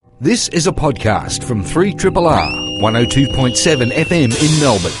This is a podcast from 3RRR 102.7 FM in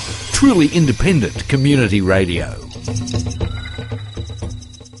Melbourne. Truly independent community radio.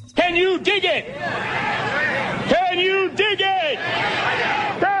 Can you dig it? Can you dig it?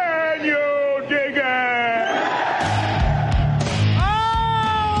 Can you dig it?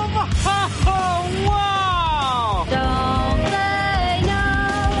 Oh, wow! Don't they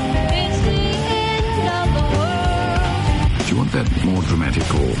know it's the end of the world? Do you want that more dramatic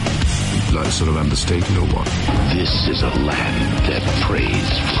or like sort of understated or what? This is a land that prays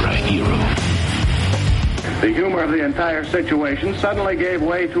for a hero. The humor of the entire situation suddenly gave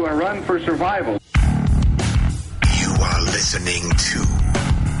way to a run for survival. You are listening to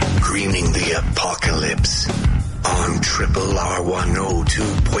Greening the Apocalypse on Triple R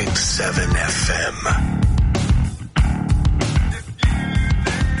 102.7 FM.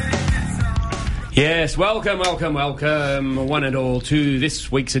 Yes, welcome, one and all, to this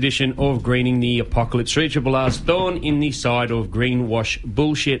week's edition of Greening the Apocalypse. 3RRR's thorn in the side of greenwash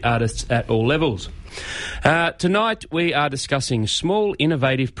bullshit artists at all levels. Tonight we are discussing small,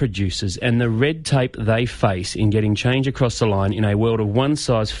 innovative producers and the red tape they face in getting change across the line in a world of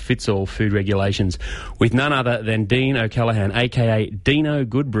one-size-fits-all food regulations, with none other than Dean O'Callaghan, a.k.a. Dino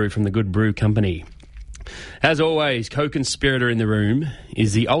Goodbrew from the Good Brew Company. As always, co-conspirator in the room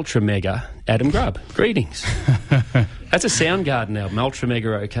is the ultra-mega Adam Grubb. Greetings. That's a Soundgarden album, ultra-mega,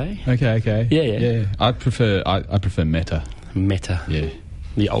 okay? Okay. Yeah. I prefer Meta. Meta. Yeah.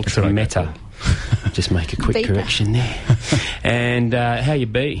 The ultra-meta. Just make a quick correction there. And how you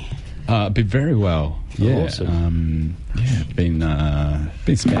be? Been very well. Yeah. Awesome. Been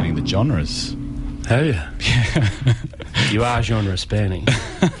spanning the genres. Oh, yeah. You are genre spanning.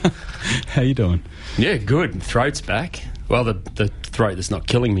 How you doing? Yeah, good. Throat's back. Well, the throat that's not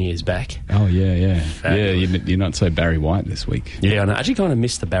killing me is back. Oh, yeah. Fabulous. Yeah, you're not so Barry White this week. Yeah, I actually kind of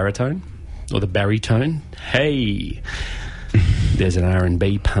missed the baritone, or the baritone. Hey, there's an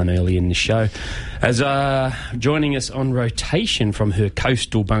R&B pun early in the show. As joining us on rotation from her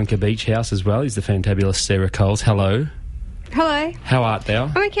coastal bunker beach house as well is the fantabulous Sarah Coles. Hello. Hello. How art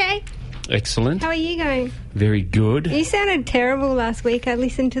thou? I'm okay. Excellent. How are you going? Very good. You sounded terrible last week. I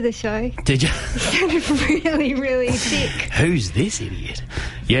listened to the show. Did you? You sounded really, really sick. Who's this idiot?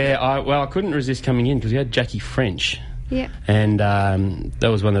 Yeah, I couldn't resist coming in because we had Jackie French. Yeah. And that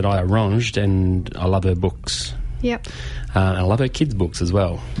was one that I arranged, and I love her books. Yep. I love her kids' books as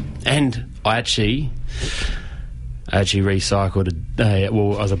well. And I actually recycled I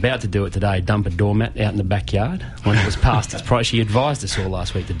was about to do it today, dump a doormat out in the backyard when it was past its price. She advised us all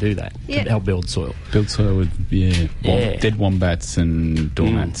last week to do that, to help build soil. Build soil with, dead wombats and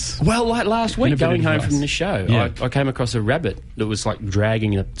doormats. Well, like last week, going home from the show, Yeah. I came across a rabbit that was like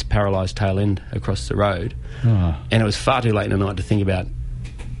dragging its paralysed tail end across the road. Oh. And it was far too late in the night to think about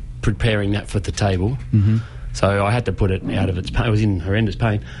preparing that for the table. Mm-hmm. So I had to put it out of its pain. It was in horrendous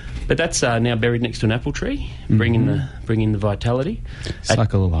pain. But that's now buried next to an apple tree, bringing the vitality.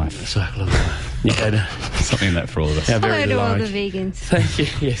 Cycle of life. Cycle of life. You go to something like that for all of us. Hello to all the vegans. Thank you.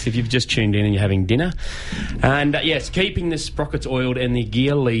 Yes, if you've just tuned in and you're having dinner. And yes, keeping the sprockets oiled and the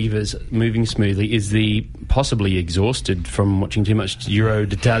gear levers moving smoothly is the possibly exhausted from watching too much Giro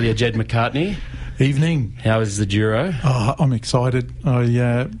d'Italia, Jed McCartney. Evening. How is the Giro? Oh, I'm excited.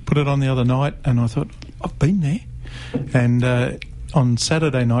 I put it on the other night and I thought, I've been there. And on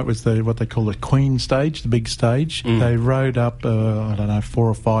Saturday night was what they call the Queen stage, the big stage. They rode up, 4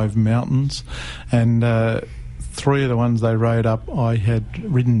 or 5 mountains, and 3 of the ones they rode up, I had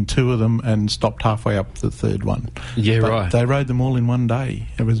ridden 2 of them and stopped halfway up the 3rd one. Yeah, but right. They rode them all in one day.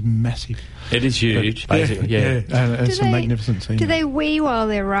 It was massive. It is huge, basically. Yeah. And it's a magnificent scene. Do they wee while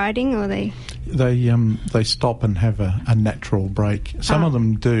they're riding, or they stop and have a natural break. Some of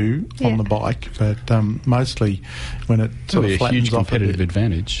them do on the bike, but mostly when it sort of flattens huge off competitive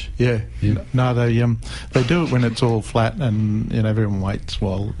advantage. Yeah. No, they do it when it's all flat, and everyone waits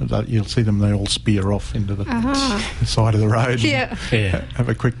while you'll see them. They all spear off into the side of the road. Yeah. Have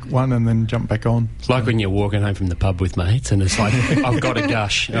a quick one and then jump back on. It's like when you're walking home from the pub with mates, and it's like, I've got a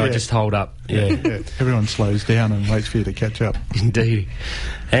gush. Yeah. Just hold up. Yeah. Everyone slows down and waits for you to catch up. Indeed.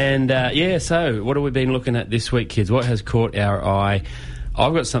 And so what have we been looking at this week, kids? What has caught our eye?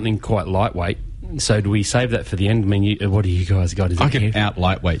 I've got something quite lightweight. So do we save that for the end? I mean, what do you guys got? I can out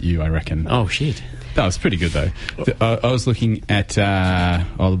lightweight you, I reckon. Oh shit! That was pretty good though. I was looking at the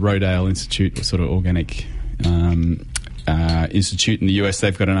Rodale Institute, sort of organic institute in the US.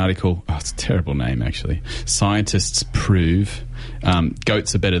 They've got an article. Oh, it's a terrible name actually. Scientists prove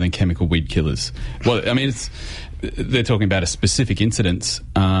goats are better than chemical weed killers. Well, I mean, they're talking about a specific incident,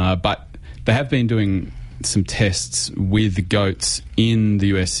 but they have been doing some tests with goats in the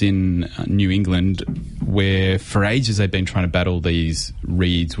US, in New England, where for ages they've been trying to battle these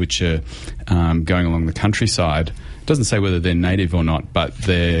reeds which are going along the countryside. It doesn't say whether they're native or not, but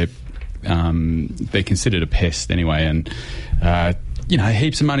they're considered a pest anyway. And,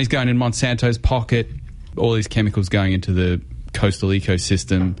 heaps of money's going in Monsanto's pocket, all these chemicals going into the coastal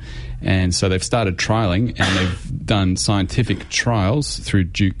ecosystem. And so they've started trialling, and they've done scientific trials through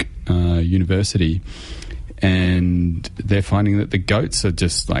Duke University, and they're finding that the goats are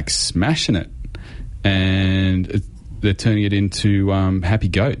just like smashing it, and they're turning it into happy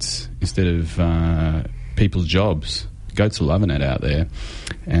goats instead of people's jobs. Goats are loving it out there.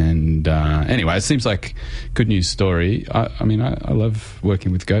 And anyway, it seems like a good news story. I love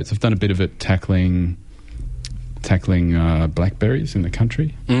working with goats. I've done a bit of it tackling blackberries in the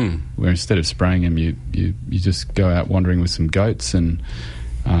country, where instead of spraying them, you just go out wandering with some goats, and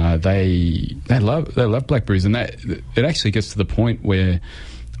they love blackberries. And it actually gets to the point where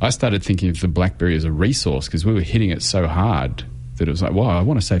I started thinking of the blackberry as a resource, because we were hitting it so hard that it was like, wow, I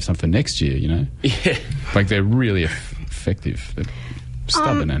want to save some for next year, Yeah. Like, they're really effective. They're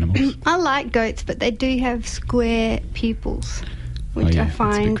stubborn animals. I like goats, but they do have square pupils, which I That's a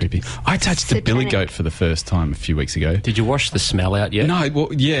find bit creepy. I touched a billy goat for the first time a few weeks ago. Did you wash the smell out yet? No,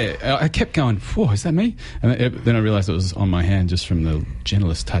 well, yeah. I kept going, whoa, is that me? And then I realised it was on my hand just from the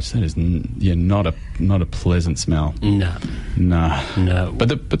gentlest touch. That is, not a pleasant smell. No. But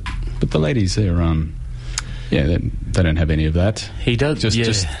the ladies, they're they don't have any of that. He does.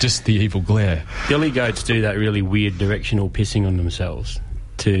 Just the evil glare. Billy goats do that really weird directional pissing on themselves.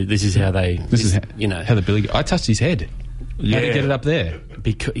 This is how they. How the billy. I touched his head. Yeah. How did he get it up there?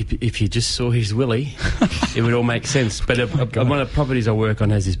 Because if you just saw his willy, it would all make sense. But one of the properties I work on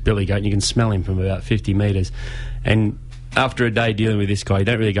has this billy goat, and you can smell him from about 50 metres. And after a day dealing with this guy, you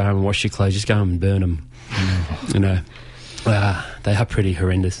don't really go home and wash your clothes, just go home and burn them. They are pretty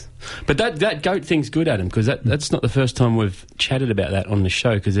horrendous. But that goat thing's good, Adam, because that's not the first time we've chatted about that on the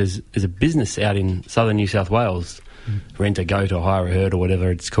show, because there's a business out in southern New South Wales, rent a goat or hire a herd or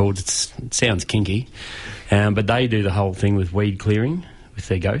whatever it's called. It sounds kinky. But they do the whole thing with weed clearing with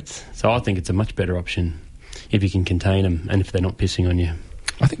their goats. So I think it's a much better option if you can contain them and if they're not pissing on you.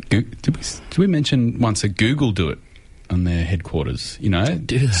 I think, did we mention once that Google do it on their headquarters?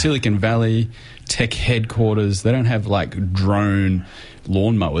 Silicon Valley tech headquarters. They don't have like drone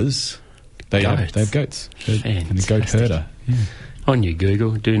lawnmowers. They have goats. And a goat herder. Yeah. On you,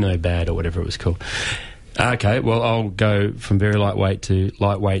 Google. Do no bad, or whatever it was called. Okay, well, I'll go from very lightweight to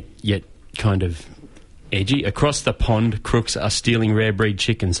lightweight yet kind of edgy. Across the pond, crooks are stealing rare breed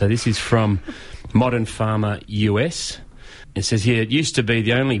chickens. So this is from Modern Farmer US. It says here, it used to be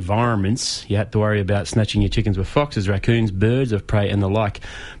the only environments you had to worry about snatching your chickens were foxes, raccoons, birds of prey and the like.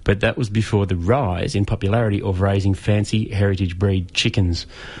 But that was before the rise in popularity of raising fancy heritage breed chickens.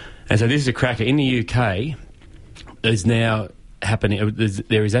 And so this is a cracker. In the UK, there's now happening,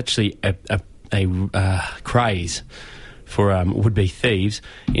 there is actually a craze for would-be thieves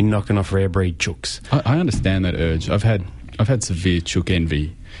in knocking off rare breed chooks. I understand that urge. I've had severe chook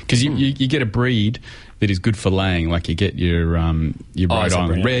envy, because you get a breed that is good for laying, like you get your Rhode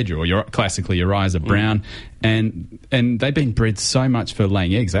Island Red, or classically your eyes are brown, and they've been bred so much for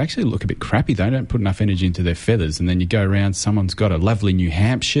laying eggs. They actually look a bit crappy. They don't put enough energy into their feathers, and then you go around, someone's got a lovely New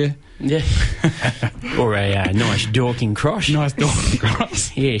Hampshire. Yeah. Or a nice Dorking cross. Nice Dorking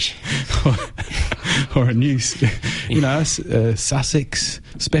cross. Yes. Or a new, Sussex,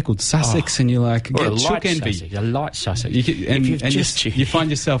 speckled Sussex, and you're like, or get a chook envy. Sussex, a light Sussex. You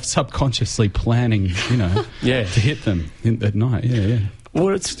find yourself subconsciously planning, to hit them at night. Yeah.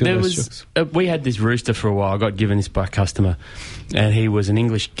 Well, we had this rooster for a while. I got given this by a customer, and he was an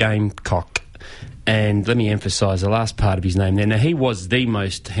English gamecock. And let me emphasise the last part of his name there. Now, he was the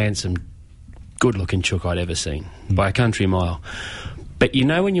most handsome, good-looking chook I'd ever seen, by a country mile. But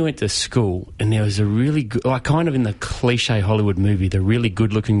when you went to school and there was a really good, like kind of in the cliche Hollywood movie, the really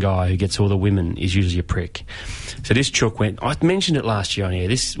good-looking guy who gets all the women is usually a prick. So this chook I mentioned it last year on air,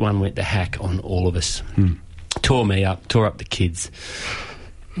 this one went to hack on all of us. Tore me up, tore up the kids.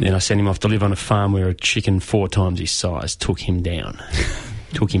 Then I sent him off to live on a farm where a chicken 4 times his size took him down.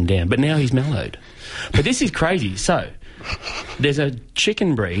 But now he's mellowed. But this is crazy. So, there's a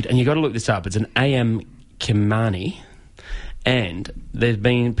chicken breed, and you've got to look this up. It's an AM Kimani, and there's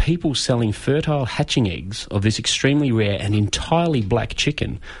been people selling fertile hatching eggs of this extremely rare and entirely black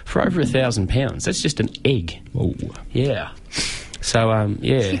chicken for over £1,000. That's just an egg. Whoa. Yeah. So,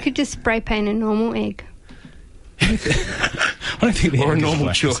 You could just spray paint a normal egg. I don't think or a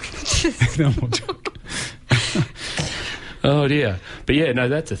normal chook. Normal chook. Oh, dear. But, yeah, no,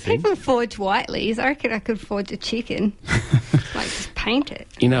 that's a thing. People forge Whiteleys. I reckon I could forge a chicken. Like, just paint it.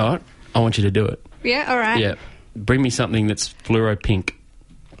 You know what? I want you to do it. Yeah, all right. Yeah. Bring me something that's fluoro pink.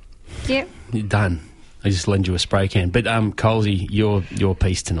 Yep. You're done. I just lend you a spray can. But, Colsey, your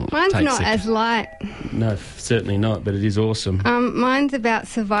piece tonight. Mine's takes not it. as light. No, certainly not, but it is awesome. Mine's about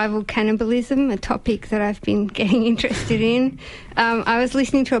survival cannibalism, a topic that I've been getting interested in. I was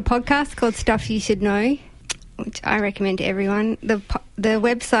listening to a podcast called Stuff You Should Know, which I recommend to everyone. The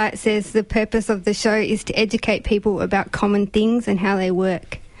website says the purpose of the show is to educate people about common things and how they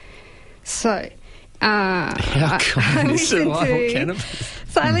work. So, how common is survival cannibalism?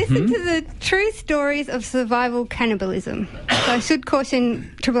 So I listened to the true stories of survival cannibalism. So I should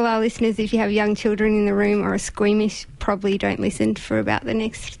caution Triple R listeners, if you have young children in the room or are squeamish, probably don't listen for about the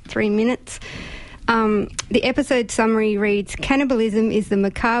next 3 minutes. The episode summary reads, cannibalism is the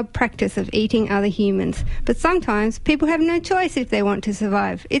macabre practice of eating other humans, but sometimes people have no choice if they want to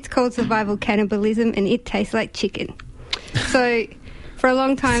survive. It's called survival cannibalism and it tastes like chicken. So for a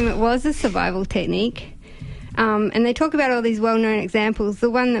long time it was a survival technique. And they talk about all these well-known examples. The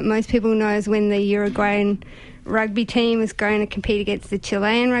one that most people know is when the Uruguayan rugby team was going to compete against the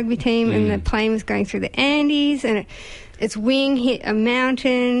Chilean rugby team and the plane was going through the Andes and its wing hit a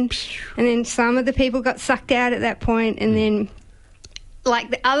mountain and then some of the people got sucked out at that point and then like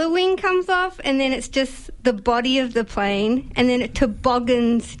the other wing comes off and then it's just the body of the plane and then it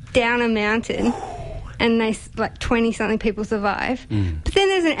toboggans down a mountain. And they, like 20-something people survive. But then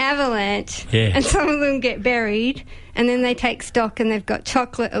there's an avalanche and some of them get buried and then they take stock and they've got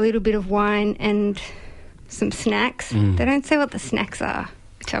chocolate, a little bit of wine and some snacks. They don't say what the snacks are.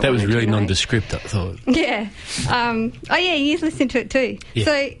 That was really nondescript, I thought. Yeah. Oh, yeah, you've listened to it too. Yeah.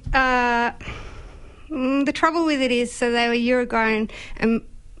 So the trouble with it is, so they were Uruguayan and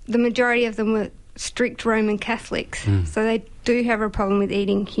the majority of them were strict Roman Catholics. So they do have a problem with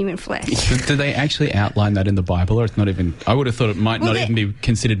eating human flesh. Do they actually outline that in the Bible, or it's not even? I would have thought it might not even be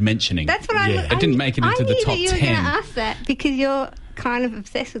considered mentioning. That's what I didn't make it into the top 10. I knew that you were going to ask that because you're kind of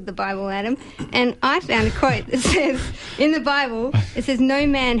obsessed with the Bible, Adam. And I found a quote that says, in the Bible, it says, "No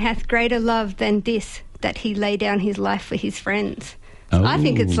man hath greater love than this, that he lay down his life for his friends." So I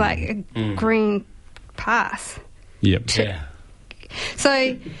think it's like a green pass. Yep. Yeah.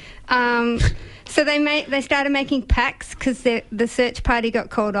 So, so they started making pacts because the search party got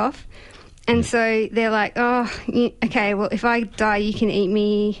called off, and so they're like, "Oh, okay, well, if I die, you can eat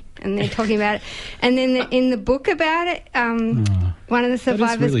me." And they're talking about it, and then in the book about it, one of the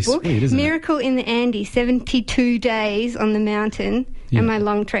survivors' really book, sweet, isn't it? "Miracle in the Andes: 72 Days on the Mountain and My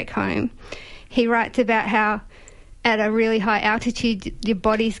Long Trek Home," he writes about how at a really high altitude, your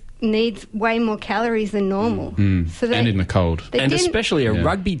body needs way more calories than normal. So and in the cold. And especially a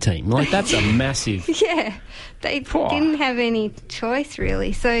rugby team. Like, that's a massive... Yeah. They didn't have any choice,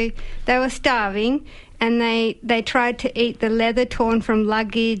 really. So they were starving, and they tried to eat the leather torn from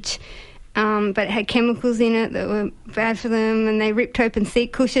luggage, but it had chemicals in it that were bad for them, and they ripped open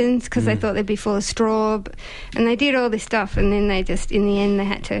seat cushions because they thought they'd be full of straw. And they did all this stuff, and then they just, in the end, they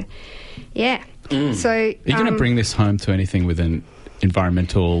had to... Yeah. So... Are you going to bring this home to anything with an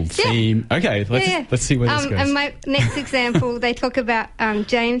environmental theme? Okay, let's see where this goes. And my next example, they talk about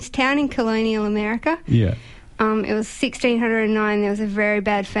Jamestown in colonial America. Yeah. It was 1609. There was a very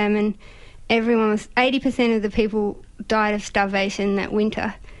bad famine. 80% of the people died of starvation that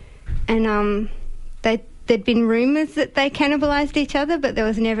winter. And there'd been rumours that they cannibalised each other, but there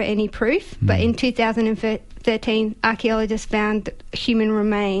was never any proof. But in 2013, archaeologists found human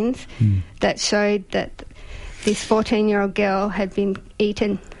remains that showed that this 14-year-old girl had been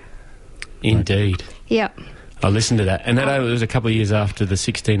eaten. Indeed. Yep. I listened to that. And that was a couple of years after the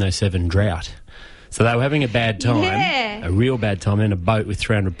 1607 drought. So they were having a bad time, a real bad time, and a boat with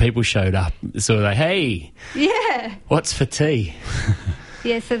 300 people showed up. So they're like, hey, what's for tea?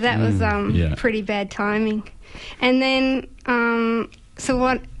 Yeah, so that was pretty bad timing. And then, so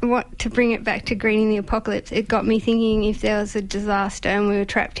what to bring it back to Greening the Apocalypse, it got me thinking if there was a disaster and we were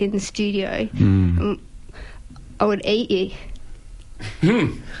trapped in the studio, I would eat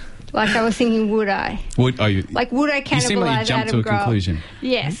you. Like I was thinking, would I? Would I cannibalize You seem like you jumped to a conclusion.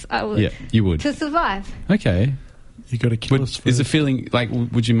 Yes, I would. Yeah, you would. To survive. Okay. You got to kill us first. Is the feeling, like,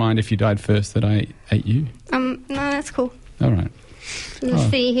 would you mind if you died first that I ate you? No, that's cool. All right.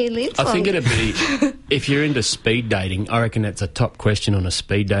 Let's see who lives I think longer. it'd be, if you're into speed dating, I reckon that's a top question on a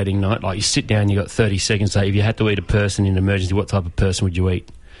speed dating night. Like, you sit down, you got 30 seconds, say, if you had to eat a person in an emergency, what type of person would you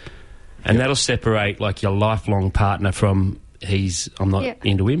eat? And that'll separate, like, your lifelong partner from I'm not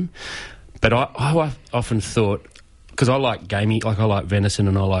into him. But I often thought, because I like gamey, like I like venison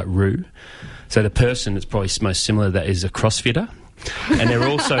and I like roux. So the person that's probably most similar to that is a CrossFitter. And they're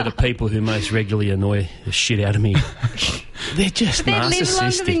also the people who most regularly annoy the shit out of me. They're just They'd narcissistic. live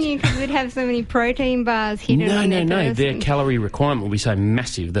longer than you because they'd have so many protein bars hidden on their person. Their calorie requirement will be so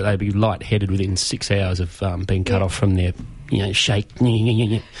massive that they'd be lightheaded within 6 hours of being cut off from their, shake.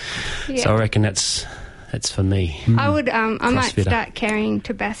 So I reckon that's for me. I would. I might CrossFitter. start carrying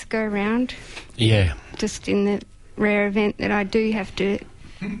Tabasco around. Yeah. Just in the rare event that I do have to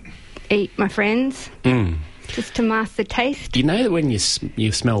eat my friends. Just to mask the taste. You know that when you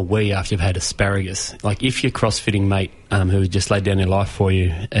smell wee after you've had asparagus, like if your CrossFitting mate who just laid down their life for you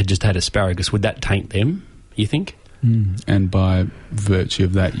had just had asparagus, would that taint them, you think? And by virtue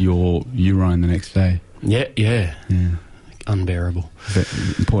of that, your urine the next day. Yeah. Unbearable.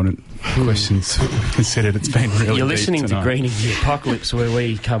 Important questions considered. It's been really You're deep listening tonight. to Greening the Apocalypse, where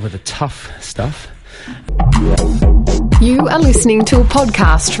we cover the tough stuff. You are listening to a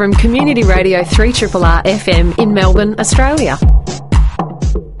podcast from Community Radio 3RRR FM in Melbourne, Australia.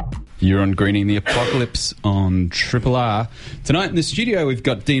 You're on Greening the Apocalypse on Triple R. Tonight in the studio we've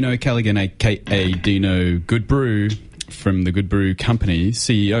got Dino Callaghan, a.k.a. Dino Good Brew, from the Good Brew Company,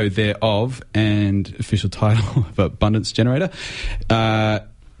 CEO thereof and official title of Abundance Generator.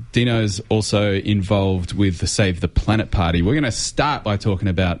 Dino's also involved with the Save the Planet Party. We're going to start by talking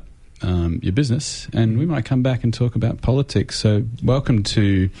about your business, and we might come back and talk about politics. So welcome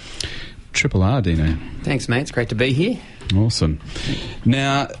to Triple R, Dino. Thanks, mate. It's great to be here. Awesome.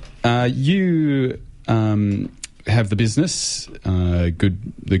 Now, you have the business, the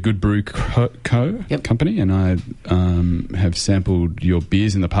Good Brew Company, and I have sampled your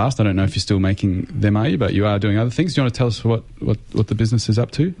beers in the past. I don't know if you're still making them, are you? But you are doing other things. Do you want to tell us what the business is up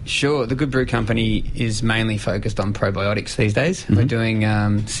to? Sure. The Good Brew Company is mainly focused on probiotics these days. We're doing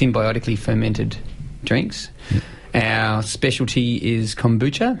symbiotically fermented drinks. Our specialty is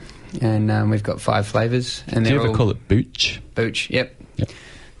kombucha, and we've got 5 flavours. And Do you ever call it booch? Booch, yep.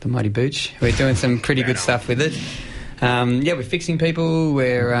 The mighty booch. We're doing some pretty good stuff with it. We're fixing people.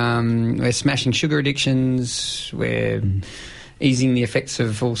 We're smashing sugar addictions. We're easing the effects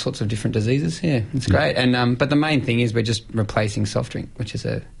of all sorts of different diseases. Yeah, it's great. And but the main thing is we're just replacing soft drink, which is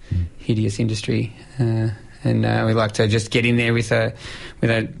a hideous industry. And we like to just get in there with a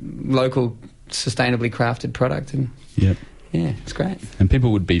local, sustainably crafted product. And yeah, it's great. And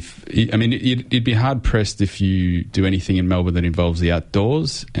people would be... I mean, you'd be hard-pressed if you do anything in Melbourne that involves the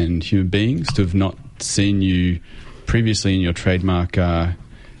outdoors and human beings to have not seen you previously in your trademark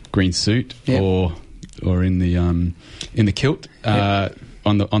green suit or in the kilt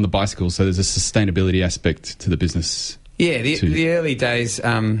on the bicycle. So there's a sustainability aspect to the business. Yeah, the early days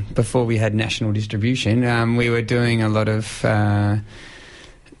before we had national distribution, we were doing a lot of...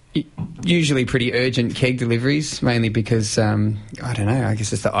 usually pretty urgent keg deliveries, mainly because, I don't know, I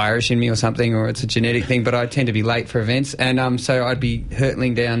guess it's the Irish in me or something, or it's a genetic thing, but I tend to be late for events. And so I'd be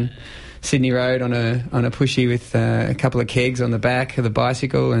hurtling down Sydney Road on a pushy with a couple of kegs on the back of the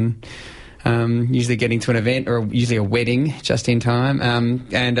bicycle, and usually getting to an event or usually a wedding just in time. And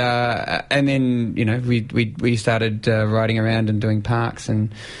then, we started riding around and doing parks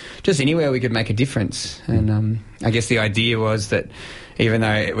and just anywhere we could make a difference. And I guess the idea was that even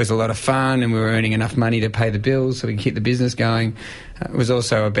though it was a lot of fun and we were earning enough money to pay the bills so we could keep the business going, it was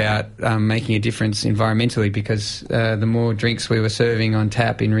also about making a difference environmentally, because the more drinks we were serving on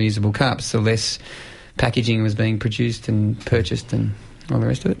tap in reusable cups, the less packaging was being produced and purchased and all the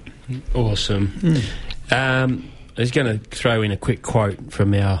rest of it. Awesome. I was going to throw in a quick quote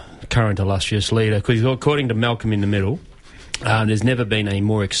from our current illustrious leader, because according to Malcolm in the Middle, there's never been a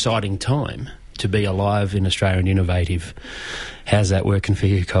more exciting time to be alive in Australia and innovative. How's that working for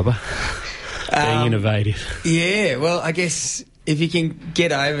you, Cobber? Being innovative. Yeah, well, I guess if you can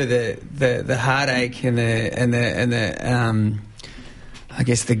get over the heartache and the I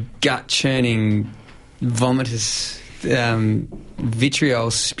guess the gut churning, vomitous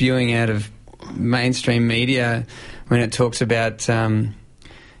vitriol spewing out of mainstream media when it talks about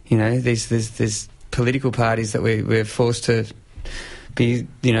these political parties that we're forced to be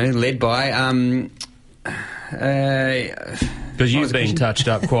led by. Because you've been touched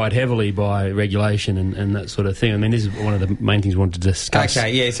up quite heavily by regulation and that sort of thing. I mean, this is one of the main things we wanted to discuss.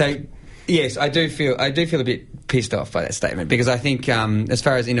 Okay, yeah. So, yes, I do feel a bit pissed off by that statement, because I think as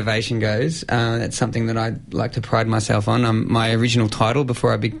far as innovation goes, that's something that I like to pride myself on. My original title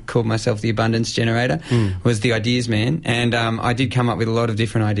before I called myself the Abundance Generator was the Ideas Man, and I did come up with a lot of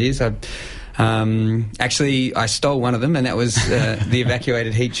different ideas. Actually, I stole one of them, and that was the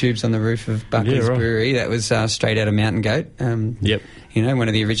evacuated heat tubes on the roof of Buckley's Brewery. That was straight out of Mountain Goat. Yep. You know, one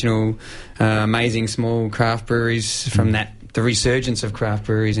of the original amazing small craft breweries from the resurgence of craft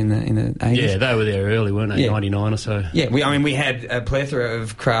breweries in the 80s. Yeah, they were there early, weren't they? 99 or so. Yeah, we had a plethora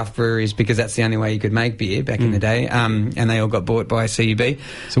of craft breweries because that's the only way you could make beer back in the day, and they all got bought by CUB.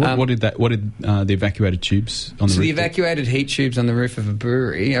 So what did the evacuated tubes on the roof? The evacuated heat tubes on the roof of a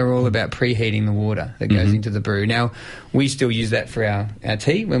brewery are all about preheating the water that goes into the brew. Now, we still use that for our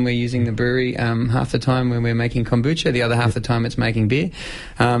tea when we're using the brewery half the time when we're making kombucha, the other half the time it's making beer.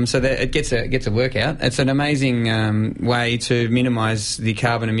 So that it gets a workout. It's an amazing way to minimise the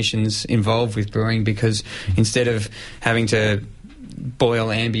carbon emissions involved with brewing, because instead of having to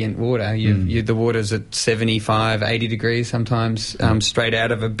boil ambient water, the water's at 75, 80 degrees sometimes, straight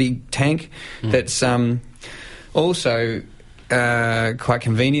out of a big tank that's also quite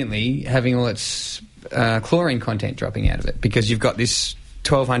conveniently having all its chlorine content dropping out of it, because you've got this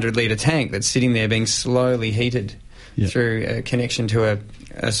 1,200 litre tank that's sitting there being slowly heated through a connection to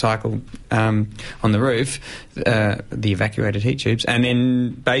a cycle on the roof, the evacuated heat tubes, and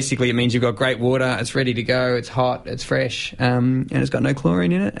then basically it means you've got great water, it's ready to go, it's hot, it's fresh, and it's got no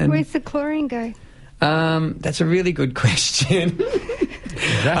chlorine in it. And where's the chlorine go? That's a really good question.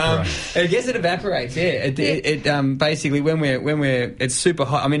 I guess it evaporates. Yeah, it basically when we're it's super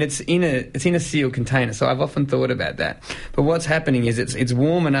hot. I mean, it's in a sealed container, so I've often thought about that. But what's happening is it's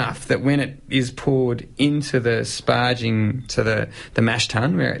warm enough that when it is poured into the sparging to the mash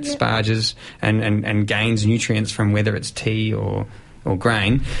tun where it sparges and gains nutrients from whether it's tea or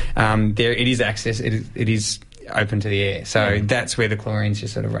grain, there it is access. It is open to the air, so that's where the chlorine's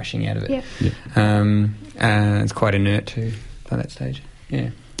just sort of rushing out of it. It's quite inert too by that stage. Yeah.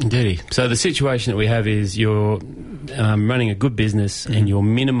 Indeed. So the situation that we have is you're running a good business and you're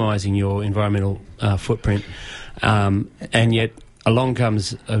minimising your environmental footprint, and yet along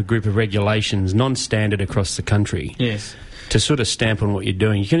comes a group of regulations, non-standard across the country. Yes. To sort of stamp on what you're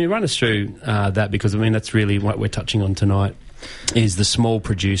doing. Can you run us through that? Because, I mean, that's really what we're touching on tonight, is the small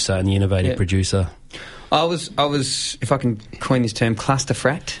producer and the innovative producer. I was, if I can coin this term,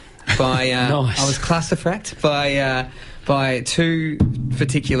 clusterfracked by. Nice. I was clusterfracked by two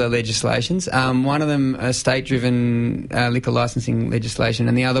particular legislations. One of them a state-driven liquor licensing legislation,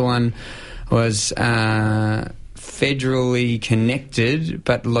 and the other one was federally connected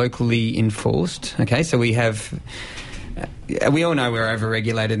but locally enforced. Okay, so we have. We all know we're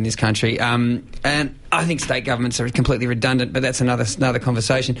over-regulated in this country, and I think state governments are completely redundant, but that's another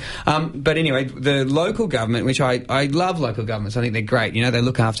conversation. But anyway, the local government, which I love local governments, I think they're great. You know, they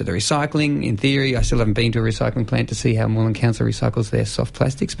look after the recycling, in theory. I still haven't been to a recycling plant to see how Moreland Council recycles their soft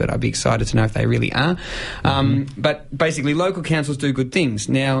plastics, but I'd be excited to know if they really are. But basically, local councils do good things.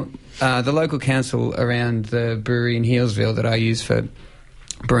 Now, the local council around the brewery in Healesville that I use for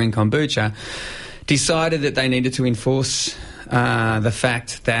brewing kombucha decided that they needed to enforce the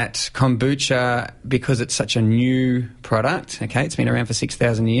fact that kombucha, because it's such a new product, okay, it's been around for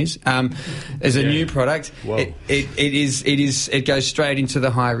 6,000 years, as a new product, it goes straight into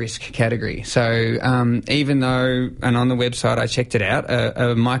the high risk category. So even though, and on the website I checked it out,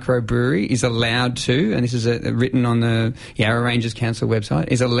 a microbrewery is allowed to, and this is written on the Yarra Ranges Council website,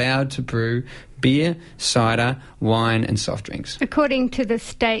 is allowed to brew beer, cider, wine and soft drinks. According to the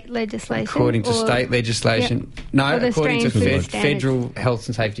state legislation? According to state legislation. Yep. No, or according to federal health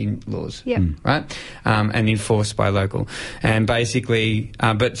and safety laws. Yep. Right? And enforced by local. And basically,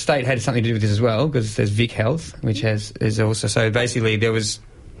 but state had something to do with this as well, because there's Vic Health, which is also, so basically there was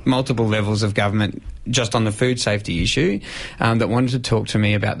multiple levels of government just on the food safety issue that wanted to talk to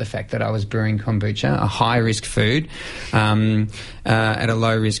me about the fact that I was brewing kombucha, a high-risk food, at a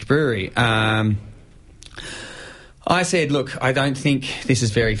low-risk brewery. I said, look, I don't think this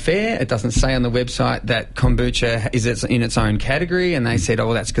is very fair. It doesn't say on the website that kombucha is in its own category. And they said, oh,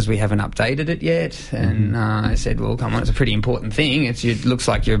 well, that's because we haven't updated it yet. And I said, well, come on, it's a pretty important thing. It looks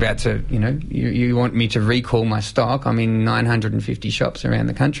like you're about to, you want me to recall my stock. I'm in 950 shops around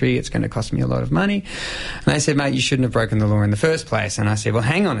the country. It's going to cost me a lot of money. And they said, mate, you shouldn't have broken the law in the first place. And I said, well,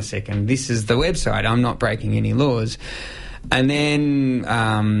 hang on a second. This is the website. I'm not breaking any laws. And then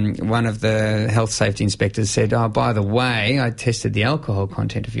one of the health safety inspectors said, oh, by the way, I tested the alcohol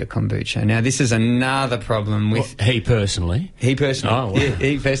content of your kombucha. Now, this is another problem with... Well, he personally? He personally. Oh, wow. Yeah,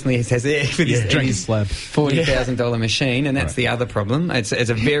 he personally has it with his slab $40,000 machine, and that's the other problem. It's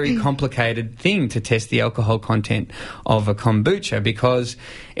a very complicated thing to test the alcohol content of a kombucha, because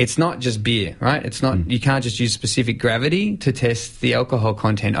it's not just beer, right? It's not. You can't just use specific gravity to test the alcohol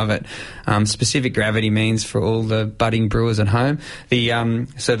content of it. Specific gravity means, for all the budding brewers brewers at home.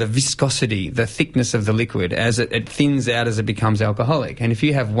 So the viscosity, the thickness of the liquid, as it thins out as it becomes alcoholic. And if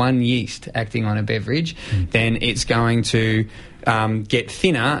you have one yeast acting on a beverage, then it's going to get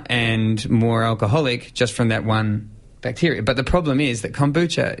thinner and more alcoholic just from that one bacteria. But the problem is that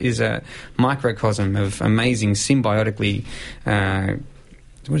kombucha is a microcosm of amazing symbiotically,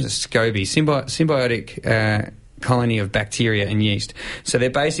 SCOBY? Symbiotic colony of bacteria and yeast. So they're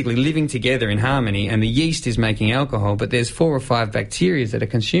basically living together in harmony, and the yeast is making alcohol, but there's 4 or 5 bacteria that are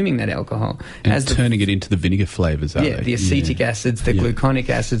consuming that alcohol. And turning it into the vinegar flavours, are they? The acetic acids, the gluconic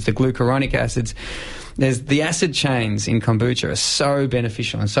acids, the glucuronic acids. There's the acid chains in kombucha are so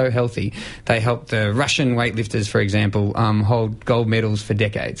beneficial and so healthy. They help the Russian weightlifters, for example, hold gold medals for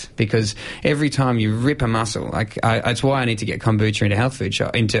decades, because every time you rip a muscle, it's why I need to get kombucha into health food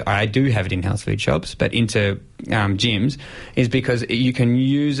shop. I do have it in health food shops, but into gyms, is because you can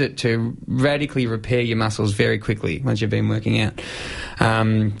use it to radically repair your muscles very quickly once you've been working out.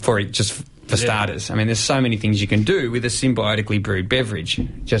 For starters, I mean, there's so many things you can do with a symbiotically brewed beverage,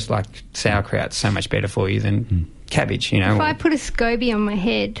 just like sauerkraut's so much better for you than cabbage, If I put a SCOBY on my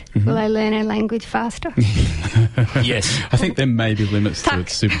head, will I learn a language faster? Yes. I think there may be limits to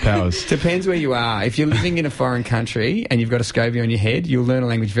its superpowers. Depends where you are. If you're living in a foreign country and you've got a SCOBY on your head, you'll learn a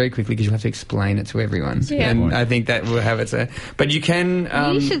language very quickly because you'll have to explain it to everyone. Yeah. And I think that will have its... But you can...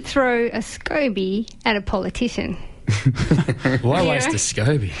 you should throw a SCOBY at a politician. Why waste a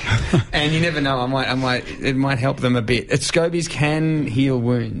SCOBY? And you never know. It might help them a bit. SCOBYs can heal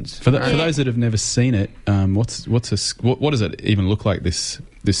wounds. For those that have never seen it, what does it even look like? This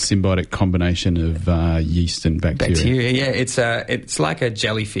symbiotic combination of yeast and bacteria. Yeah. It's like a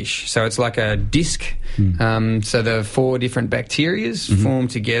jellyfish. So it's like a disc. So the 4 different bacterias form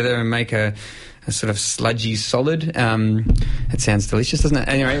together and make a sort of sludgy solid. It sounds delicious, doesn't it?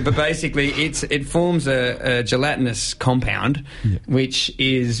 Anyway, but basically it forms a gelatinous compound which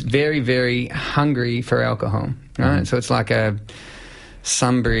is very, very hungry for alcohol, right? So it's like a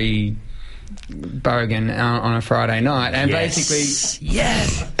Sunbury bogan on a Friday night, and basically...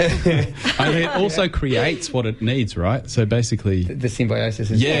 Yes! I mean, it also creates what it needs, right? So basically... The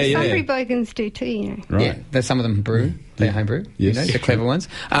symbiosis is... Yeah. Sunbury bogans do too, Right. Yeah, some of them brew. They're home brew, the clever ones.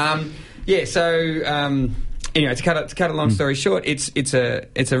 Anyway, to cut a long story short, it's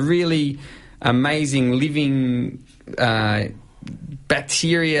a really amazing living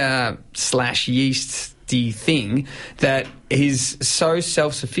bacteria / yeasty thing that is so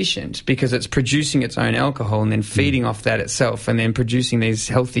self-sufficient because it's producing its own alcohol and then feeding off that itself and then producing these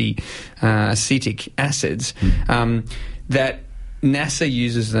healthy acetic acids that NASA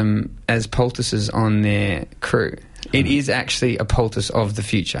uses them as poultices on their crew. It is actually a poultice of the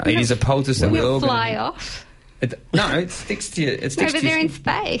future. It is a poultice that we're all going to... fly off? It sticks to you. But they're in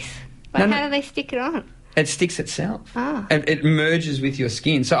space. How do they stick it on? It sticks itself. Ah. It merges with your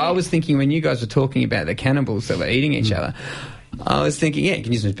skin. So I was thinking when you guys were talking about the cannibals that were eating each other, I was thinking, you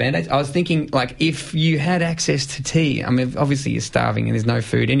can use them as Band-Aids. I was thinking, if you had access to tea, I mean, obviously you're starving and there's no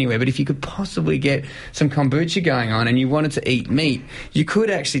food anywhere, but if you could possibly get some kombucha going on and you wanted to eat meat, you could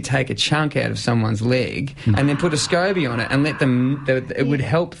actually take a chunk out of someone's leg and then put a SCOBY on it and let them... It would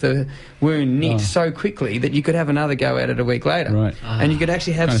help the wound knit so quickly that you could have another go at it a week later. Right. And you could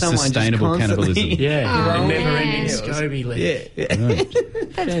actually have someone sustainable just constantly... cannibalism. Never-ending SCOBY left. Yeah. Right.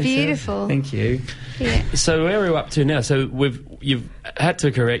 That's beautiful. Thank you. Yeah. So where are we up to now? So you've had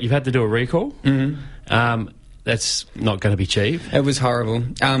to do a recall. That's not going to be cheap. It was horrible.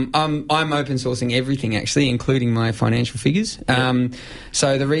 I'm open sourcing everything actually, including my financial figures.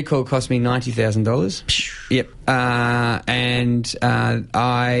 So the recall cost me $90,000. Yep. And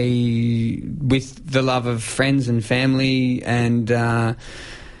I, with the love of friends and family, and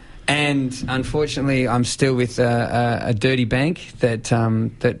unfortunately, I'm still with a dirty bank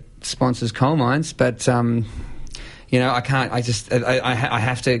that sponsors coal mines, but. I can't. I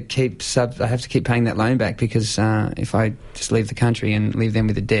have to keep paying that loan back because if I just leave the country and leave them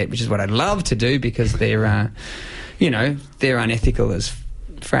with a debt, which is what I'd love to do because they're unethical as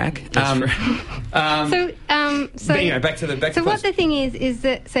frack. So anyway, back to the. So what the thing is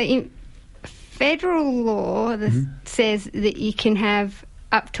that in federal law says that you can have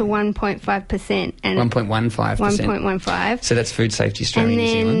up to 1.5% and 1.15%. 1.15. So that's Food Safety Australia, New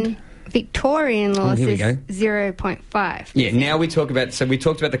Zealand. Victorian law says 0.5. Yeah, now we talked about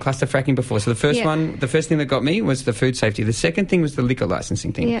the cluster fracking before. So the first thing that got me was the food safety. The second thing was the liquor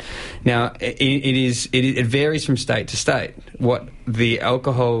licensing thing. Yeah. Now, it varies from state to state what the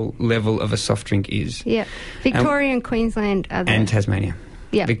alcohol level of a soft drink is. Yeah. Victoria and Queensland are and Tasmania.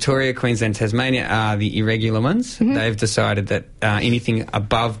 Yeah. Victoria, Queensland, Tasmania are the irregular ones. Mm-hmm. They've decided that anything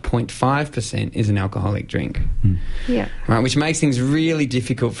above 0.5% is an alcoholic drink. Yeah. Right, which makes things really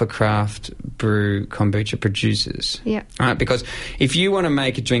difficult for craft brew kombucha producers. Yeah. Right, because if you want to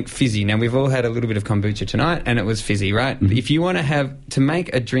make a drink fizzy, now we've all had a little bit of kombucha tonight and it was fizzy, right? Mm-hmm. If you want to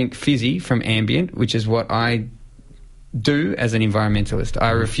make a drink fizzy from ambient, which is what I do as an environmentalist, I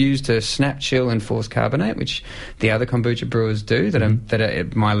refuse to snap, chill and force carbonate, which the other kombucha brewers do that are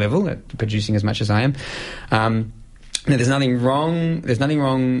at my level, at producing as much as I am. Now there's nothing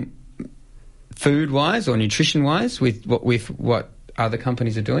wrong food-wise or nutrition-wise with what other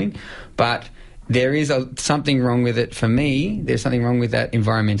companies are doing, but there is something wrong with it for me. There's something wrong with that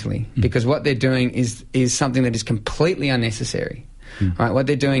environmentally, because what they're doing is something that is completely unnecessary. Right, what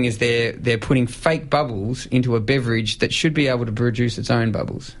they're doing is they're putting fake bubbles into a beverage that should be able to produce its own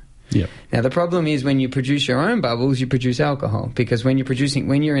bubbles. Yep. Now the problem is when you produce your own bubbles, you produce alcohol, because when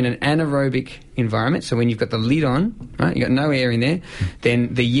you're in an anaerobic environment, so when you've got the lid on, right, you've got no air in there,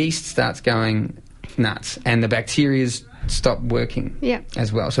 then the yeast starts going nuts and the bacteria's stop working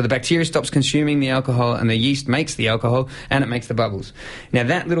as well. So the bacteria stops consuming the alcohol and the yeast makes the alcohol and it makes the bubbles. Now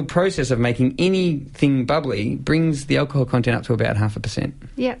that little process of making anything bubbly brings the alcohol content up to about 0.5%.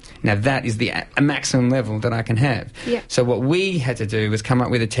 Yeah. Now that is the maximum level that I can have. Yeah. So what we had to do was come up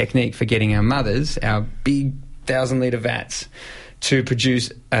with a technique for getting our mothers, our big 1,000-litre vats, to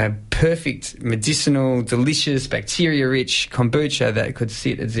produce a perfect, medicinal, delicious, bacteria-rich kombucha that could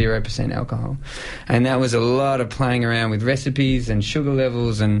sit at 0% alcohol. And that was a lot of playing around with recipes and sugar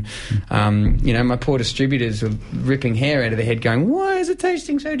levels and, my poor distributors were ripping hair out of their head going, why is it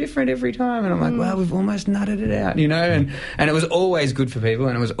tasting so different every time? And I'm like, well, we've almost nutted it out, and it was always good for people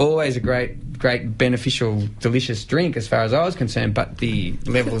and it was always a great, beneficial, delicious drink as far as I was concerned, but the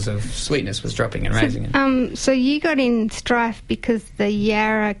levels of sweetness was dropping and raising it. So you got in strife because the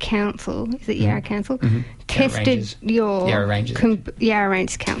Yarra Council, is it Yarra Council, tested your... Yarra Ranges. Yarra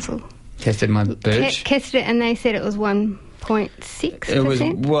Ranges Council. Tested my birch. Tested it and they said it was 1.6%? It was,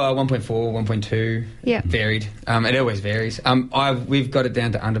 1.4, 1.2. Yeah. Varied. It always varies. We've got it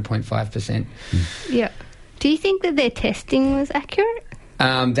down to under 0.5%. Yeah. Do you think that their testing was accurate?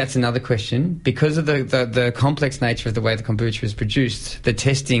 That's another question. Because of the complex nature of the way the kombucha is produced, the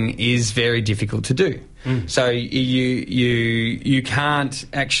testing is very difficult to do. So you can't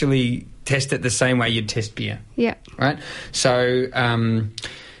actually test it the same way you'd test beer. Yeah. Right? So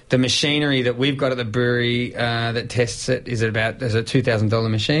the machinery that we've got at the brewery that tests it is there's a $2,000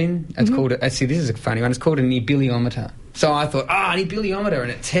 machine. It's called this is a funny one. It's called a nebuliometer. So I thought, a nebuliometer,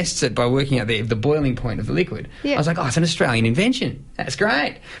 and it tests it by working out the boiling point of the liquid. Yeah. I was like, it's an Australian invention. That's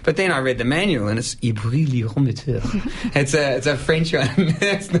great. But then I read the manual, and it's ebuliometer. it's a French one.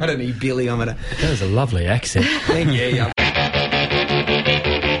 It's not an ebuliometer. That was a lovely accent. Thank you. Yeah.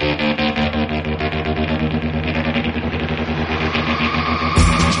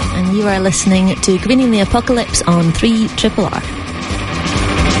 And you are listening to Greening the Apocalypse on 3RRR.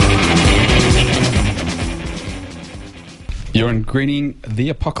 You're on Greening the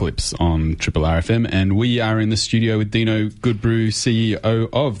Apocalypse on Triple RFM, and we are in the studio with Dino Goodbrew, CEO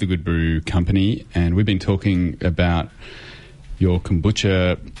of the Goodbrew Company, and we've been talking about your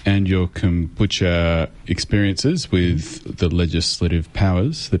kombucha and your kombucha experiences with the legislative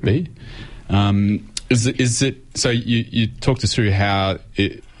powers that be. Is it so? You talked us through how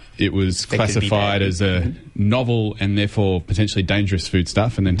it was classified as a novel and therefore potentially dangerous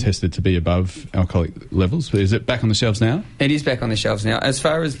foodstuff and then tested to be above alcoholic levels. But is it back on the shelves now? It is back on the shelves now. As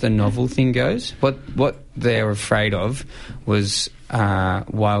far as the novel thing goes, what they're afraid of was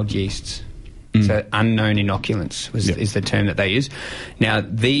wild yeasts. So unknown inoculants is the term that they use. Now,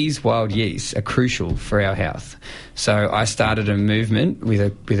 these wild yeasts are crucial for our health. So I started a movement with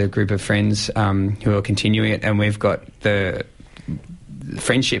a group of friends who are continuing it, and we've got the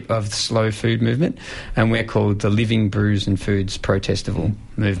friendship of the slow food movement, and we're called the Living Brews and Foods Protestival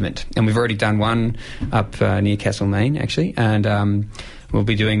movement. And we've already done one up near Castlemaine, actually, and we'll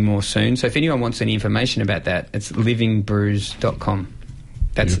be doing more soon. So if anyone wants any information about that, it's livingbrews.com.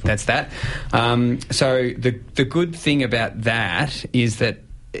 That's that. So the good thing about that is that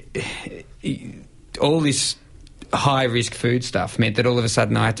all this high-risk food stuff meant that all of a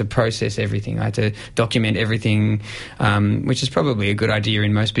sudden I had to process everything. I had to document everything, which is probably a good idea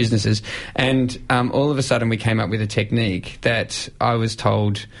in most businesses. And all of a sudden we came up with a technique that I was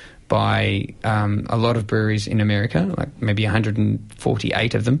told by a lot of breweries in America, like maybe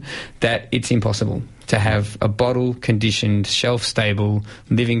 148 of them, that it's impossible to have a bottle-conditioned, shelf-stable,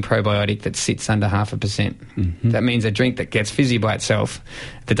 living probiotic that sits under 0.5%. Mm-hmm. That means a drink that gets fizzy by itself,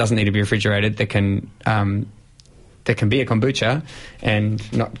 that doesn't need to be refrigerated, that can there can be a kombucha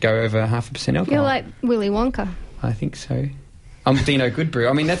and not go over 0.5% alcohol. You're like Willy Wonka. I think so. I'm Dino Goodbrew.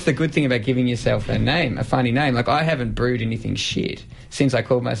 I mean, that's the good thing about giving yourself a name, a funny name. Like, I haven't brewed anything shit since I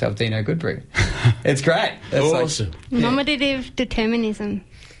called myself Dino Goodbrew. It's great. That's awesome. Nominative determinism.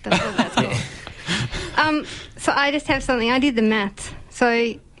 That's what that's called. So I just have something. I did the maths. So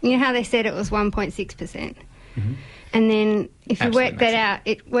you know how they said it was 1.6%? Mm-hmm. And then if you work that out,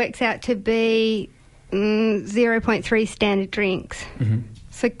 it works out to be 0.3 standard drinks. Mm-hmm.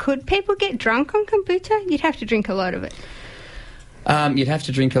 So could people get drunk on kombucha? You'd have to drink a lot of it. You'd have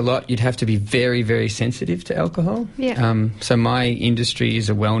to drink a lot. You'd have to be very, very sensitive to alcohol. Yeah. So my industry is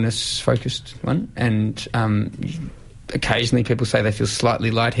a wellness-focused one, and occasionally people say they feel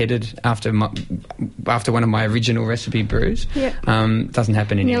slightly lightheaded after one of my original recipe brews. Yeah. Doesn't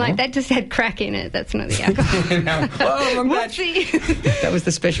happen and anymore. You're like, that just had crack in it. That's not the alcohol. No. Oh, wrong batch. Whoopsie. That was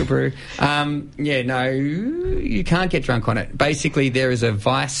the special brew. No, you can't get drunk on it. Basically, there is a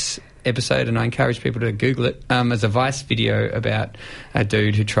Vice episode, and I encourage people to Google it. There's a Vice video about a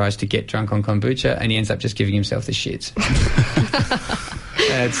dude who tries to get drunk on kombucha, and he ends up just giving himself the shits.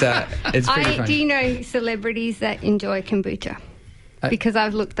 It's pretty funny. Do you know celebrities that enjoy kombucha? Because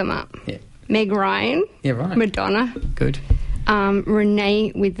I've looked them up. Yeah. Meg Ryan. Yeah, right. Madonna. Good.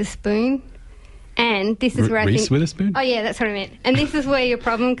 Renee Witherspoon. And this is where I Reese think... Witherspoon? Oh, yeah, that's what I meant. And this is where your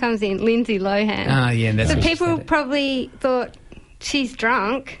problem comes in. Lindsay Lohan. Ah, yeah, and that's So what she people started. probably thought, she's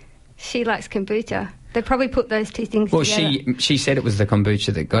drunk, she likes kombucha. They probably put those two things Well, together. she said it was the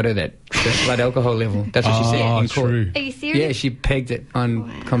kombucha that got her that blood alcohol level. That's what she said in court. True. Are you serious? Yeah, she pegged it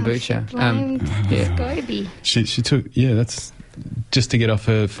on kombucha. She blamed Scobie. She took, that's just to get off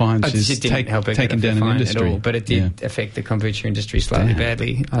her fine. It She's just didn't help her taken get off down her an fine industry. at all, but it did affect the kombucha industry slightly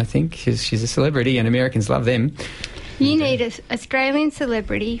badly, I think. She's a celebrity and Americans love them. You need an Australian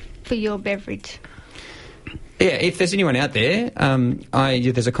celebrity for your beverage. Yeah, if there's anyone out there,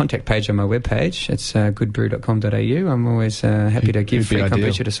 there's a contact page on my webpage. It's goodbrew.com.au. I'm always happy to give free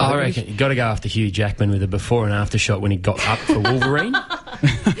kombucha to I celebrities. reckon you got to go after Hugh Jackman with a before and after shot when he got up for Wolverine.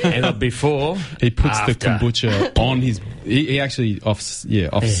 And a before, he puts after. the kombucha on his. He actually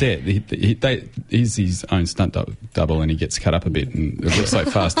offset. He's his own stunt double, and he gets cut up a bit, and it looks like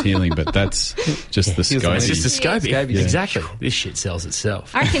fast healing, but that's just the SCOBY. It's just a SCOBY. Yeah. Exactly. This shit sells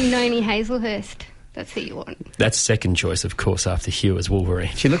itself. I reckon Noni Hazelhurst. That's who you want. That's second choice, of course, after Hugh as Wolverine.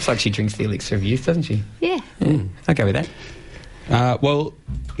 She looks like she drinks the elixir of youth, doesn't she? Yeah. I'll go with that. Well,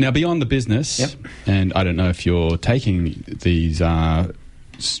 now beyond the business, and I don't know if you're taking these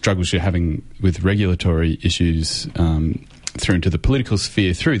struggles you're having with regulatory issues through into the political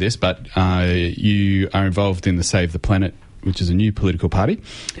sphere through this, but you are involved in the Save the Planet, which is a new political party,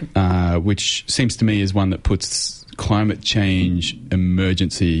 which seems to me is one that puts climate change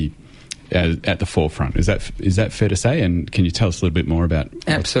emergency at the forefront. Is that fair to say? And can you tell us a little bit more about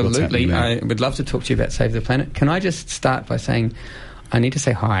Absolutely. what's happening there? I would love to talk to you about Save the Planet. Can I just start by saying I need to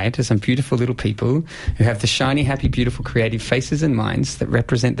say hi to some beautiful little people who have the shiny, happy, beautiful, creative faces and minds that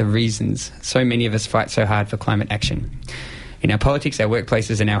represent the reasons so many of us fight so hard for climate action. In our politics, our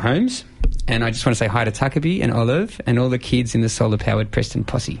workplaces and our homes. And I just want to say hi to Tuckabee and Olive and all the kids in the solar-powered Preston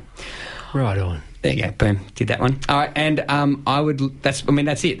posse. Right on. There you go, boom, did that one. All right, and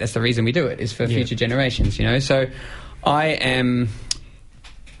that's it. That's the reason we do it, is for future generations, you know. So I am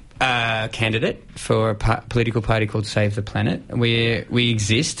a candidate for a political party called Save the Planet. We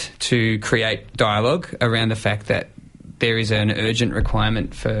exist to create dialogue around the fact that there is an urgent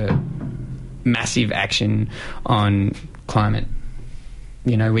requirement for massive action on climate.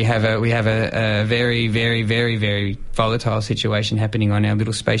 You know, we have a very, very, very, very volatile situation happening on our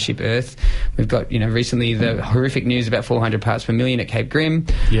little spaceship Earth. We've got, recently the horrific news about 400 parts per million at Cape Grim.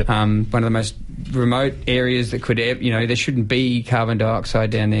 Yep. One of the most remote areas that could, there shouldn't be carbon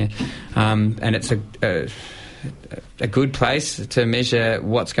dioxide down there. And it's a good place to measure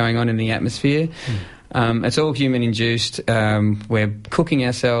what's going on in the atmosphere. It's all human-induced. We're cooking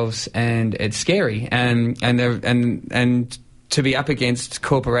ourselves, and it's scary. And to be up against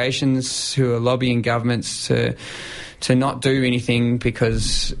corporations who are lobbying governments to not do anything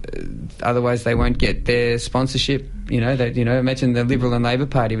because otherwise they won't get their sponsorship. Imagine the Liberal and Labor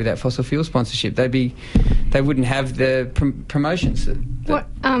Party without fossil fuel sponsorship. They wouldn't have the promotions.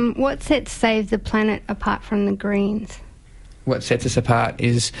 What sets Save the Planet apart from the Greens? What sets us apart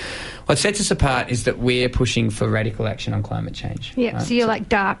is that we're pushing for radical action on climate change. Yeah, so you're like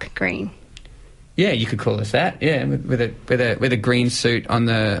dark green. Yeah, you could call us that. Yeah, with a green suit on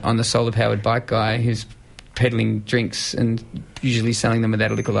the solar powered bike guy who's peddling drinks and usually selling them without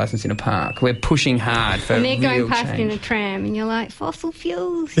a liquor licence in a park. We're pushing hard for And they're going real past change. in a tram, and you're like, fossil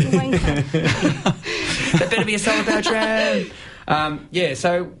fuels, you wanker. There better be a solar power tram.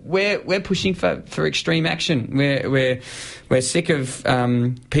 So we're pushing for extreme action. We're sick of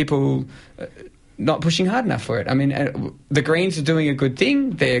people not pushing hard enough for it. I mean, the Greens are doing a good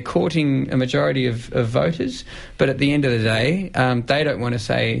thing. They're courting a majority of voters, but at the end of the day, they don't want to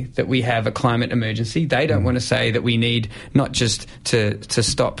say that we have a climate emergency. They don't want to say that we need not just to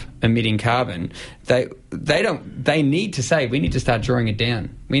stop emitting carbon. They need to say we need to start drawing it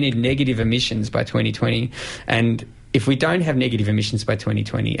down. We need negative emissions by 2020, and if we don't have negative emissions by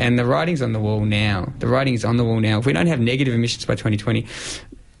 2020, and the writing's on the wall now, if we don't have negative emissions by 2020,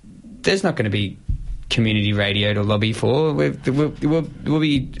 there's not going to be community radio to lobby for. It'll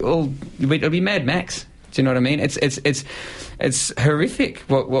be Mad Max. Do you know what I mean? It's horrific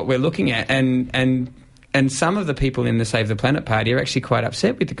what we're looking at, and some of the people in the Save the Planet Party are actually quite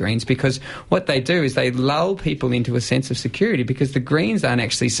upset with the Greens, because what they do is they lull people into a sense of security, because the Greens aren't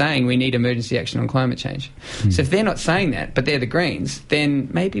actually saying we need emergency action on climate change. So if they're not saying that, but they're the Greens, then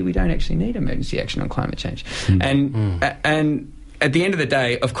maybe we don't actually need emergency action on climate change. And at the end of the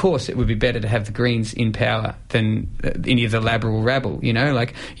day, of course, it would be better to have the Greens in power than any of the Liberal rabble,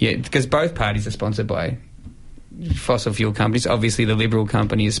 because both parties are sponsored by fossil fuel companies. Obviously, the Liberal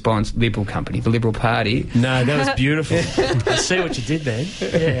company is the Liberal Party. No, that was beautiful. I see what you did there.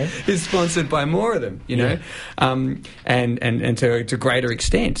 Yeah, is sponsored by more of them, and to a greater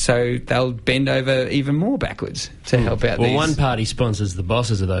extent. So they'll bend over even more backwards to help out. Well, one party sponsors the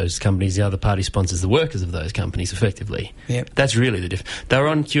bosses of those companies, the other party sponsors the workers of those companies. Effectively, that's really the difference. They were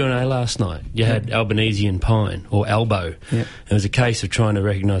on Q&A last night. You had Albanese and Pine, or Elbow. It was a case of trying to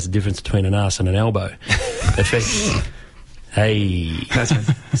recognise the difference between an arse and an elbow. Hey,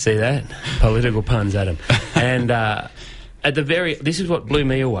 see that? Political puns, Adam. And this is what blew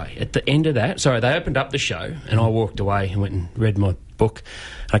me away. At the end of that, they opened up the show, and I walked away and went and read my book.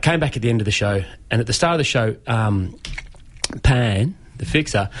 And I came back at the end of the show, and at the start of the show, Pan, the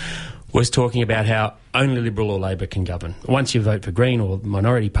fixer, was talking about how only Liberal or Labor can govern. Once you vote for Green or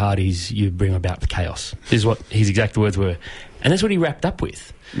minority parties, you bring about the chaos. This is what his exact words were. And that's what he wrapped up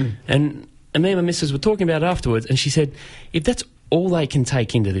with. And me and my missus were talking about it afterwards, and she said, if that's all they can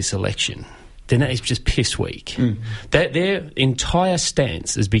take into this election, then that is just piss weak. Their entire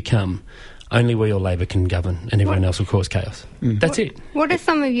stance has become only we or Labor can govern, and everyone else will cause chaos. That's it. What are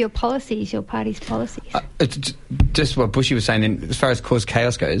some of your policies, your party's policies? Just what Bushy was saying, then, as far as cause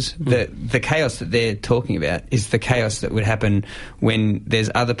chaos goes, the chaos that they're talking about is the chaos that would happen when there's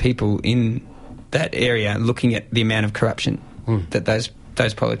other people in that area looking at the amount of corruption that those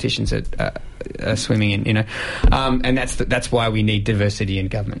politicians are swimming in, and that's why we need diversity in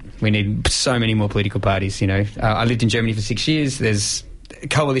government. We need so many more political parties. I lived in Germany for 6 years. There's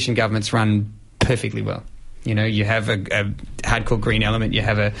coalition governments run perfectly well. You have a hardcore Green element, you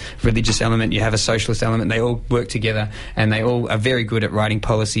have a religious element, you have a socialist element. They all work together, and they all are very good at writing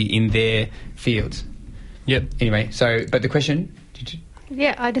policy in their fields. Yep. Anyway, but the question.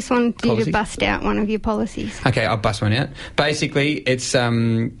 Yeah, I just wanted you to bust out one of your policies. Okay, I'll bust one out. Basically, it's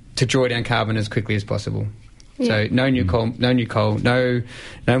to draw down carbon as quickly as possible. So no new coal, no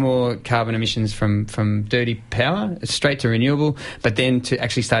more carbon emissions from dirty power. It's straight to renewable, but then to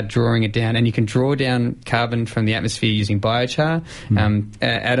actually start drawing it down. And you can draw down carbon from the atmosphere using biochar.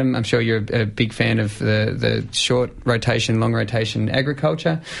 Adam, I'm sure you're a big fan of the short rotation, long rotation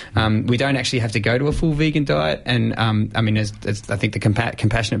agriculture. We don't actually have to go to a full vegan diet. And I think the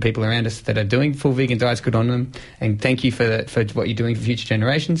compassionate people around us that are doing full vegan diets, good on them. And thank you for what you're doing for future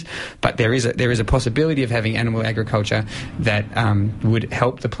generations. But there is a possibility of having animal agriculture that would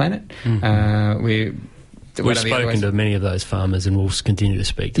help the planet. We've spoken to many of those farmers, and we'll continue to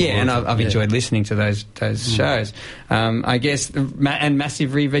speak to them. And I've enjoyed listening to those shows. I guess, and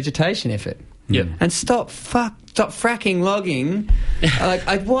massive revegetation effort. And stop fracking logging.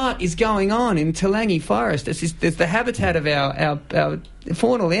 What is going on in Talangi Forest? It's the habitat of our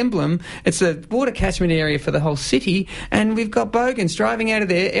faunal emblem. It's a water catchment area for the whole city, and we've got bogans driving out of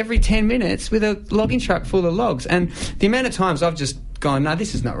there every 10 minutes with a logging truck full of logs. And the amount of times I've just gone, no,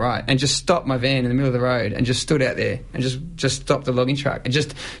 this is not right, and just stopped my van in the middle of the road and just stood out there and just stopped the logging truck and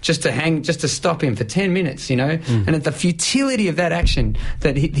just to stop him for 10 minutes, and at the futility of that action,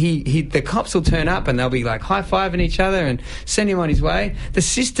 that the cops will turn up and they'll be like high-fiving each other and send him on his way. The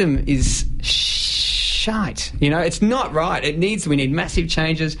system is shite. It's not right. We need massive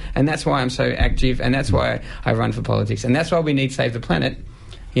changes, and that's why I'm so active, and that's why I run for politics, and that's why we need Save the Planet.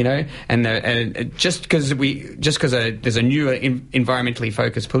 you know, and just because there's a newer environmentally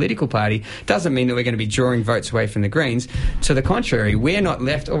focused political party doesn't mean that we're going to be drawing votes away from the Greens. To the contrary, we're not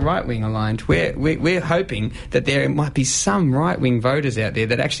left or right wing aligned. We're hoping that there might be some right wing voters out there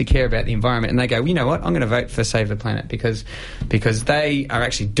that actually care about the environment, and they go, you know what, I'm going to vote for Save the Planet because they are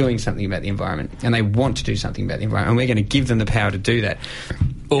actually doing something about the environment and they want to do something about the environment, and we're going to give them the power to do that.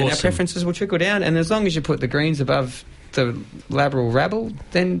 Awesome. And our preferences will trickle down, and as long as you put the Greens above the Liberal rabble,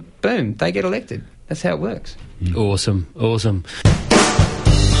 then boom, they get elected. That's how it works. Awesome.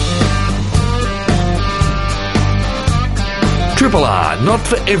 Triple R, not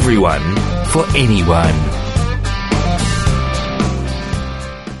for everyone, for anyone.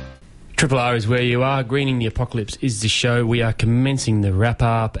 Triple R is where you are. Greening the Apocalypse is the show. We are commencing the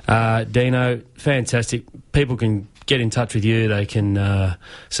wrap-up. Dino, fantastic. People can get in touch with you. They can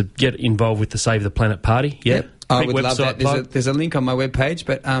get involved with the Save the Planet party. Yep. I would love that. There's a link on my webpage,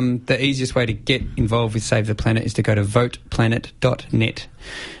 but the easiest way to get involved with Save the Planet is to go to voteplanet.net.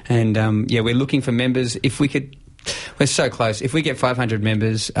 And, we're looking for members. We're so close. If we get 500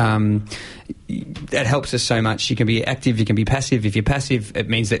 members, that helps us so much. You can be active, you can be passive. If you're passive, it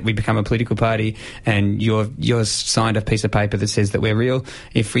means that we become a political party and you're signed a piece of paper that says that we're real.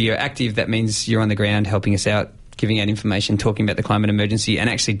 If you're active, that means you're on the ground helping us out, giving out information, talking about the climate emergency, and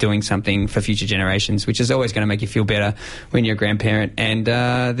actually doing something for future generations, which is always going to make you feel better when you're a grandparent. And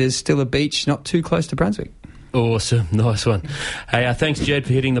there's still a beach not too close to Brunswick. Awesome. Nice one. Hey, thanks, Jed,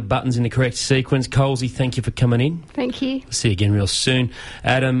 for hitting the buttons in the correct sequence. Colesy, thank you for coming in. Thank you. See you again real soon.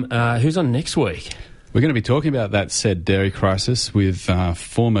 Adam, who's on next week? We're going to be talking about that said dairy crisis with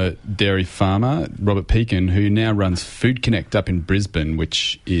former dairy farmer Robert Pekin, who now runs Food Connect up in Brisbane,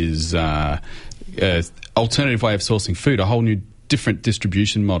 which is an alternative way of sourcing food, a whole new different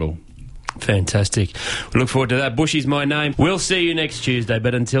distribution model. Fantastic. We look forward to that. Bushy's my name. We'll see you next Tuesday,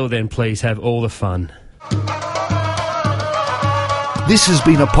 but until then, please have all the fun. This has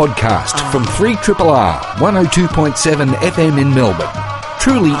been a podcast from 3RRR 102.7 FM in Melbourne.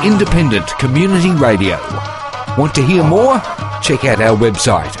 Truly independent community radio. Want to hear more? Check out our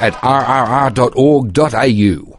website at rrr.org.au.